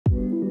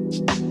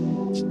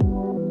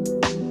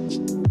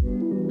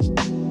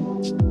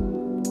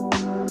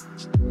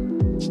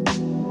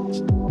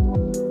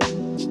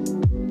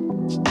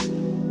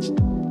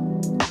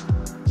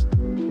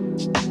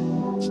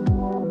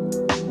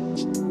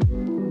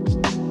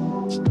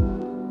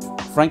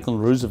Franklin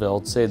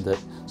Roosevelt said that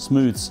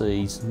smooth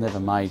seas never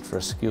made for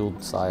a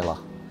skilled sailor,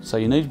 so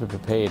you need to be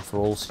prepared for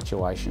all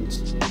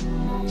situations.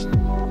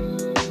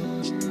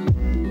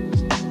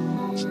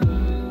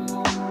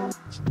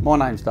 My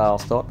name's Dale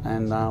Stott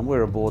and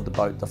we're aboard the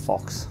boat the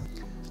Fox.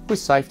 With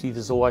safety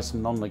there's always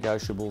some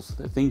non-negotiables,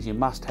 the things you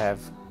must have,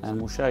 and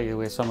we'll show you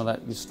where some of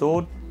that is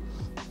stored.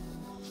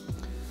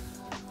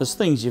 There's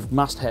things you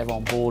must have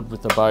on board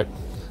with the boat.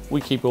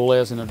 We keep all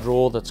ours in a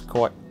drawer that's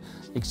quite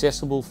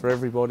accessible for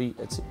everybody.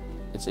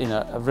 It's in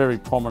a very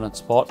prominent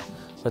spot,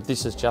 but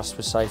this is just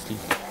for safety.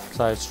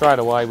 So straight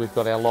away we've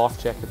got our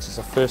life jackets. It's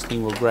the first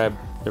thing we'll grab.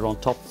 They're on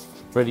top,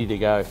 ready to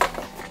go.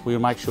 We'll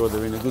make sure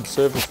they're in a good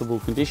serviceable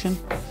condition,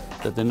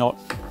 that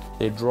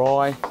they're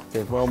dry,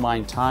 they're well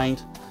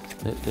maintained,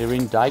 they're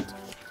in date.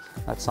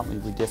 That's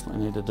something we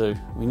definitely need to do.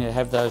 We need to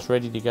have those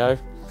ready to go.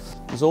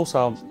 There's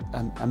also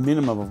a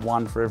minimum of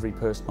one for every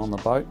person on the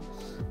boat.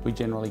 We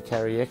generally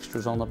carry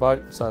extras on the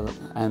boat,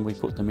 and we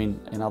put them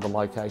in other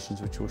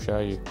locations, which we'll show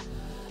you.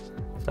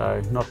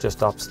 So not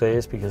just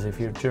upstairs, because if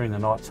you're during the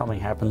night something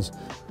happens,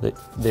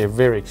 they're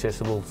very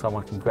accessible.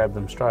 Someone can grab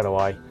them straight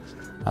away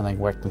and then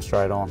whack them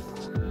straight on.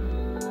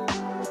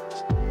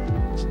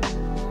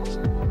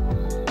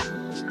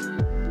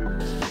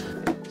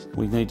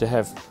 We need to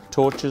have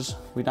torches.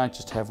 We don't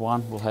just have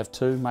one, we'll have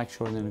two, make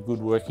sure they're in a good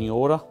working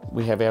order.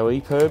 We have our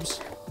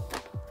EPIRBs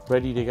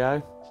ready to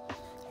go.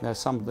 Now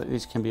some of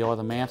these can be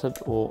either mounted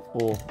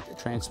or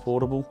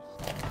transportable.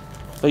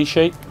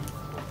 V-sheet.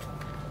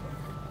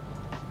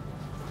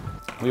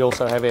 We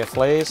also have our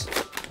flares.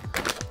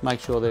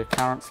 Make sure they're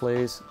current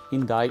flares,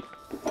 in date,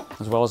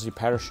 as well as your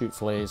parachute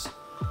flares.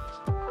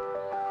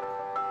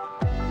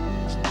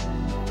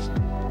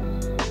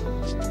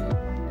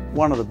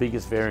 One of the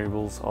biggest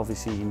variables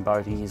obviously in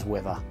boating is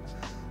weather.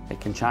 It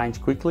can change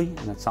quickly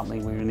and it's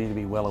something we need to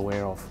be well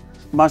aware of.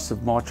 Most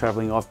of my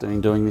travelling, I've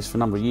been doing this for a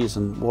number of years,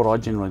 and what I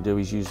generally do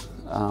is use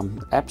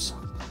apps.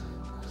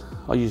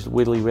 I use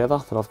Widdly Weather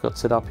that I've got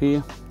set up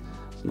here,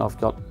 and I've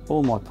got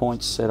all my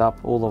points set up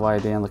all the way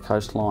down the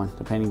coastline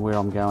depending where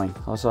I'm going.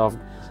 So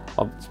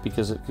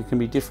because it can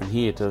be different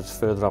here to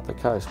further up the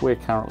coast. We're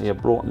currently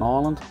at Broughton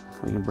Island.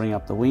 We can bring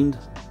up the wind.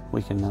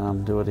 We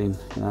can do it in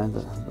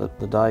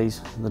the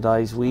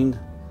day's wind,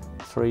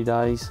 3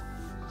 days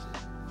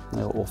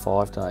or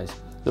 5 days.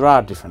 There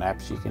are different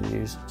apps you can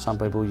use. Some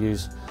people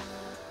use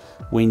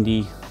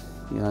Windy,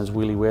 there's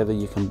Willy Weather.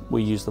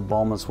 We use the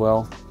Bomb as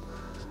well.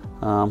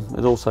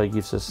 It also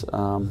gives us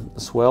the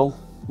swell.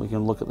 We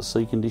can look at the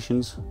sea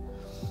conditions,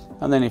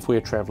 and then if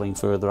we're travelling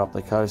further up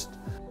the coast,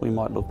 we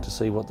might look to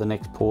see what the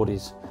next port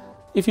is.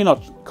 If you're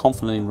not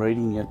confident in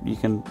reading it, you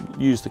can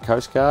use the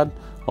Coast Guard.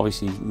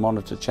 Obviously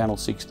monitor channel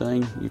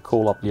 16, you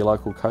call up your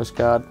local Coast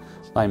Guard,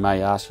 they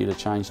may ask you to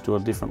change to a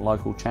different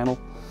local channel,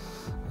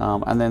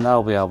 and then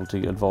they'll be able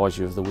to advise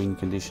you of the wind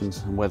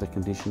conditions and weather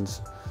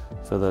conditions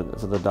for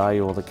the day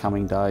or the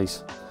coming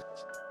days.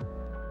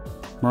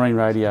 Marine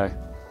radio,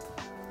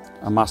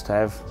 a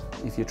must-have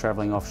if you're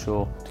travelling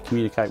offshore, to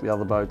communicate with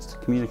other boats, to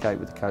communicate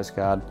with the Coast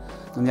Guard.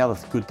 And the other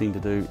good thing to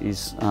do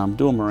is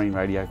do a marine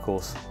radio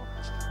course.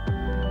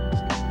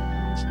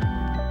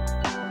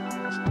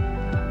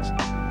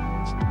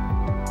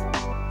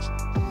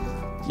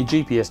 Your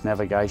GPS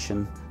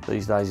navigation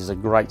these days is a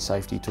great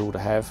safety tool to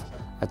have.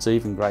 It's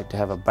even great to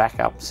have a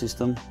backup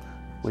system,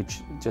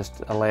 which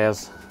just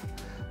allows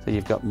that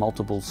you've got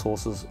multiple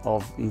sources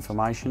of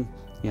information.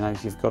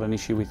 If you've got an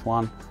issue with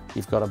one,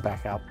 you've got a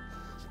backup.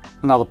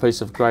 Another piece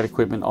of great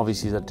equipment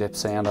obviously is a depth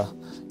sounder.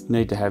 You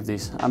need to have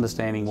this,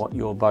 understanding what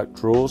your boat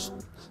draws,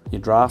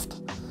 your draft.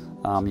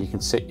 You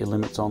can set your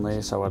limits on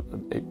there, so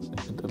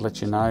it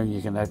lets you know.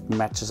 You can have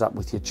matches up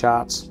with your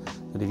charts,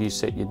 that if you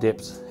set your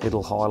depths,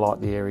 it'll highlight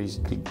the areas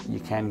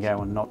you can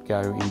go and not go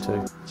into.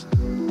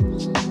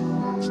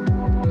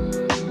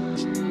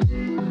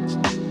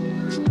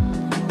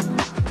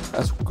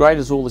 As great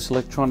as all this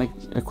electronic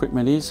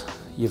equipment is,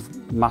 you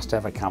must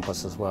have a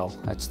compass as well.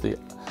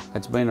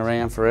 It's been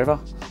around forever.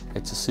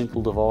 It's a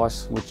simple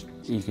device which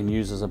you can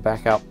use as a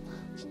backup,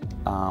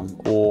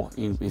 or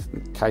in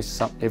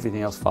case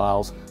everything else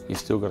fails, you've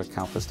still got a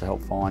compass to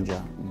help find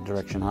your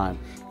direction home.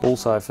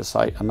 Also,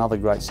 another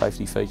great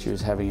safety feature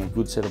is having a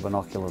good set of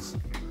binoculars.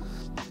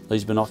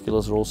 These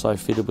binoculars are also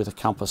fitted with a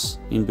compass,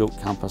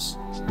 inbuilt compass.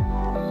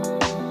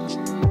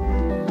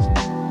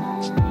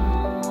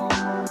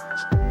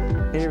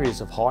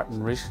 Areas of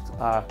heightened risk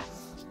are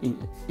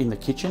in the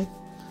kitchen,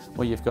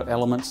 where you've got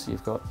elements,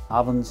 you've got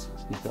ovens,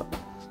 you've got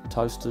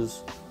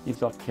toasters, you've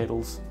got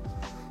kettles.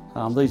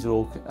 These are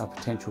all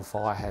potential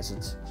fire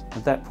hazards.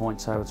 At that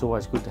point, so it's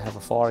always good to have a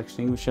fire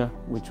extinguisher,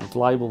 which is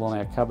labelled on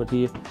our cupboard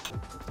here.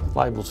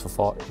 Labels for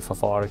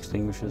fire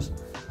extinguishers,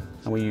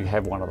 and we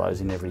have one of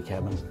those in every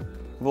cabin.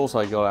 We've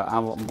also got our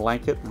oven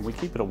blanket, and we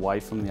keep it away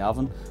from the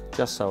oven,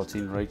 just so it's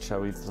in reach,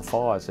 so if the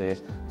fire's there,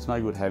 it's no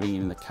good having it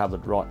in the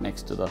cupboard right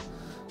next to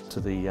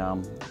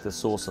the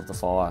source of the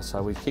fire.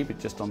 So we keep it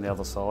just on the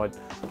other side.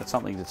 It's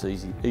something that's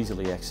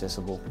easily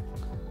accessible.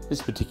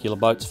 This particular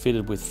boat's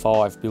fitted with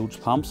 5 bilge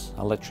pumps,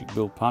 electric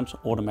bilge pumps,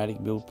 automatic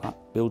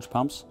bilge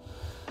pumps.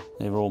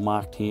 They're all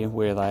marked here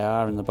where they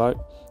are in the boat.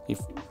 If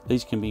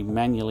these can be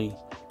manually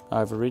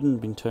overridden,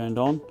 been turned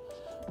on,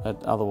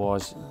 but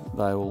otherwise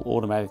they will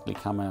automatically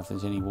come out if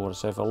there's any water.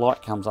 So if a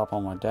light comes up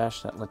on my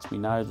dash, that lets me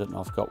know that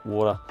I've got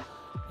water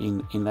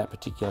in that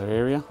particular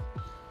area.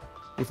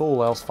 If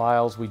all else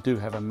fails, we do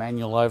have a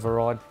manual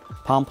override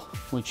pump,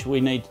 which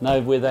we need to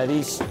know where that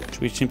is.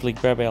 We simply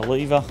grab our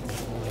lever,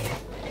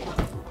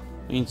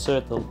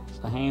 insert the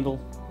handle,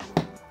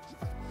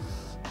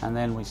 and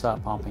then we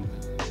start pumping.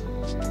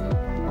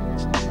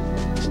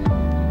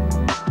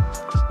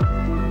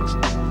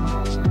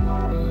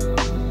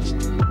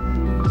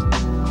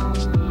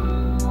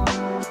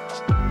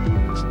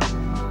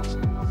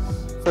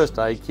 First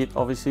aid kit,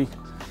 obviously.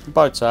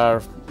 Boats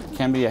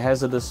can be a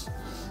hazardous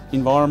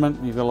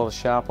environment. You've got a lot of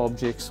sharp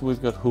objects,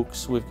 we've got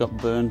hooks, we've got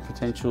burn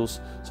potentials,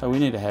 so we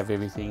need to have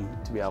everything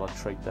to be able to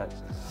treat that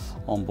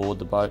on board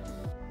the boat.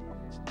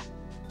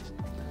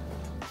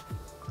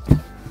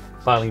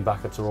 Bailing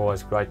buckets are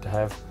always great to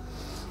have.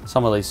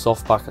 Some of these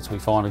soft buckets we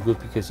find are good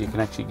because you can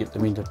actually get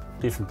them into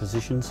different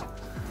positions,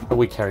 but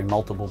we carry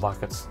multiple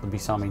buckets. There'll be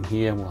some in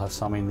here, and we'll have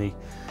some in the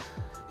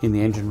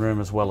engine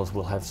room, as well as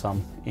we'll have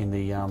some in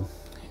the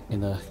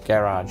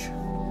garage.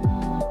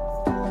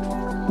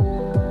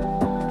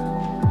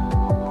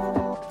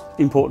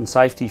 Important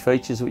safety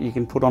features that you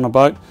can put on a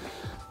boat.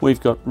 We've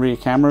got rear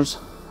cameras.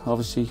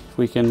 Obviously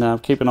we can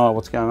keep an eye on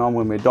what's going on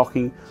when we're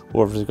docking,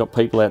 or if we've got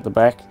people out the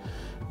back,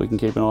 we can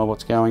keep an eye on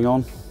what's going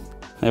on.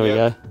 There we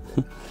go.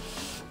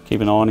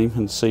 Keep an eye on him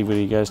and see where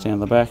he goes down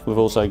the back. We've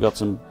also got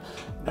some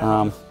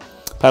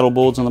paddle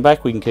boards on the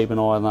back. We can keep an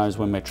eye on those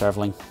when we're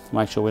travelling,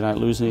 make sure we don't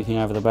lose anything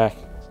over the back.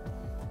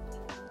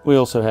 We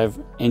also have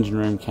engine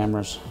room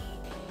cameras.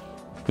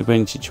 We've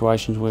been in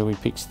situations where we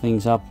pick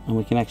things up and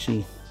we can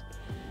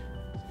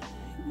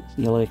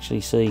you'll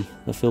actually see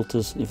the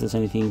filters if there's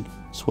anything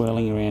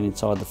swirling around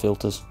inside the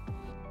filters.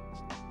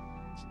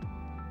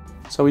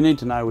 So we need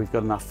to know we've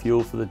got enough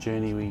fuel for the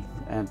journey we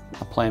are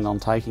planning on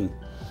taking.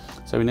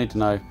 So we need to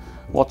know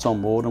what's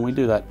on board, and we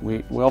do that.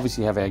 We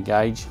obviously have our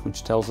gauge,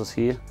 which tells us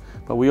here,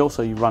 but we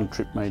also run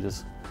trip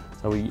meters.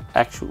 So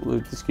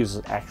this gives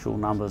us actual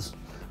numbers.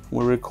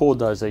 We record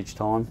those each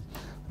time,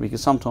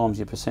 because sometimes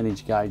your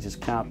percentage gauges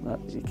can't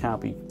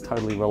be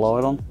totally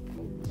relied on.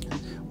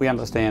 We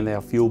understand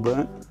our fuel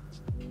burn.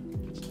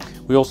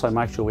 We also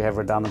make sure we have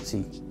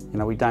redundancy. You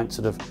know, we don't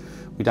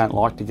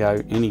like to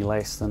go any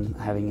less than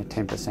having a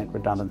 10%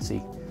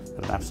 redundancy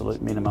at an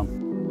absolute minimum.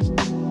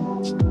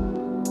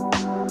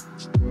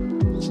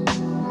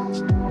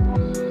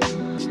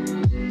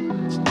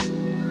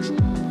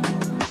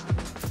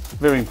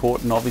 Very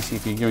important, obviously,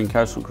 if you're doing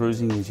coastal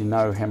cruising, is you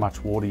know how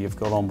much water you've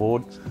got on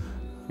board.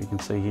 You can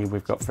see here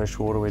we've got fresh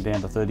water, we're down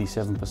to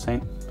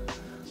 37%.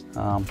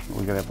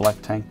 We've got our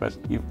black tank, but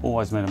you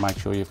always need to make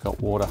sure you've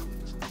got water.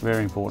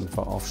 Very important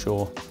for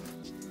offshore.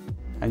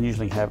 And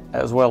usually have,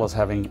 as well as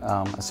having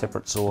a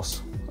separate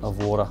source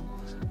of water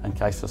in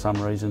case for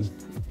some reason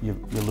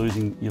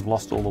you've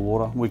lost all the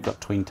water. We've got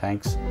twin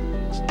tanks.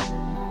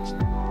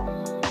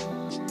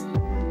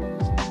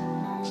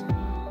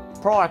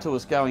 Prior to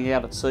us going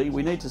out at sea,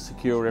 we need to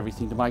secure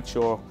everything to make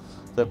sure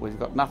that we've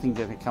got nothing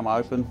going to come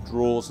open,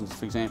 drawers, and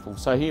for example.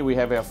 So here we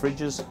have our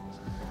fridges.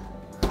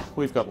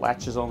 We've got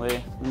latches on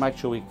there. We make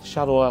sure we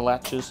shut all our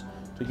latches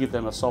to give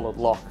them a solid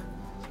lock,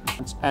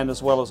 and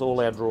as well as all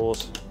our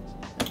drawers.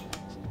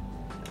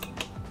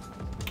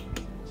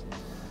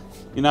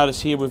 You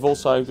notice here we've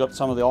also got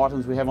some of the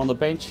items we have on the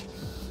bench.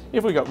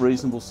 If we've got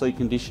reasonable sea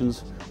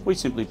conditions, we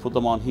simply put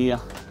them on here.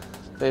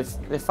 They're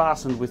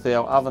fastened with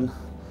our oven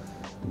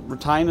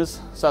retainers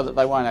so that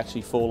they won't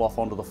actually fall off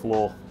onto the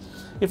floor.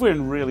 If we're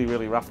in really,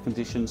 really rough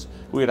conditions,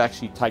 we'd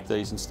actually take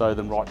these and stow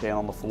them right down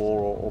on the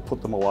floor or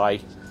put them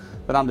away.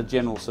 But under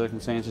general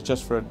circumstances,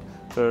 just for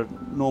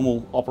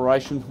normal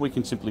operation, we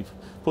can simply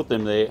put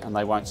them there and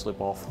they won't slip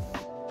off.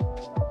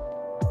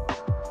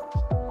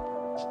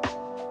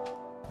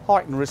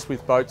 Heightened risk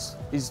with boats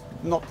is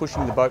not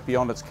pushing the boat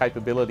beyond its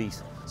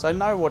capabilities. So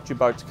know what your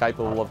boat's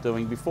capable of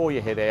doing before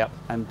you head out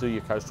and do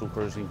your coastal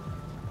cruising.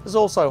 There's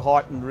also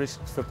heightened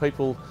risk for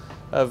people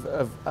of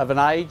an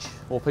age,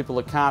 or people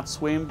that can't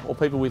swim, or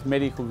people with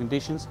medical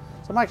conditions.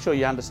 So make sure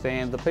you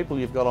understand the people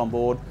you've got on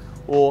board,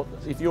 or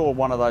if you're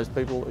one of those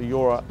people,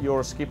 you're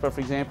a skipper,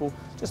 for example,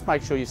 just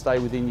make sure you stay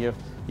within your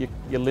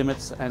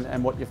limits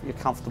and what you're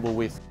comfortable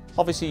with.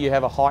 Obviously you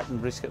have a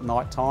heightened risk at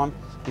night time.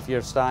 If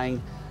you're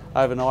staying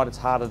overnight, it's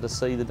harder to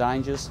see the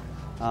dangers,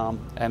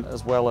 and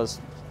as well as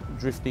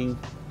drifting,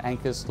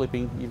 anchors,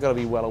 slipping. You've got to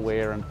be well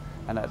aware and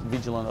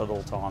vigilant at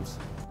all times.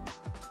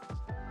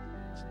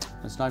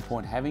 There's no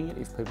point having it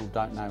if people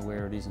don't know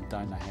where it is and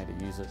don't know how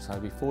to use it. So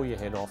before you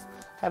head off,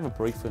 have a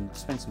brief and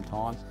spend some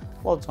time.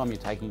 A lot of the time you're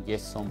taking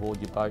guests on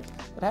board your boat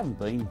that haven't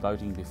been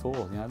boating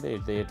before. You know, they're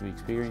there to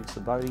experience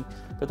the boating,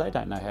 but they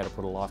don't know how to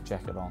put a life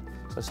jacket on.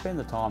 So spend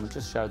the time and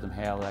just show them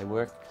how they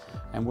work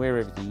and where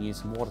everything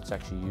is and what it's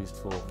actually used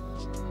for.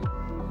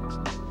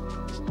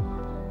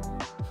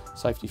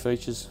 Safety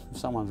features: if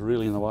someone's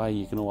really in the way,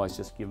 you can always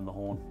just give them the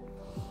horn.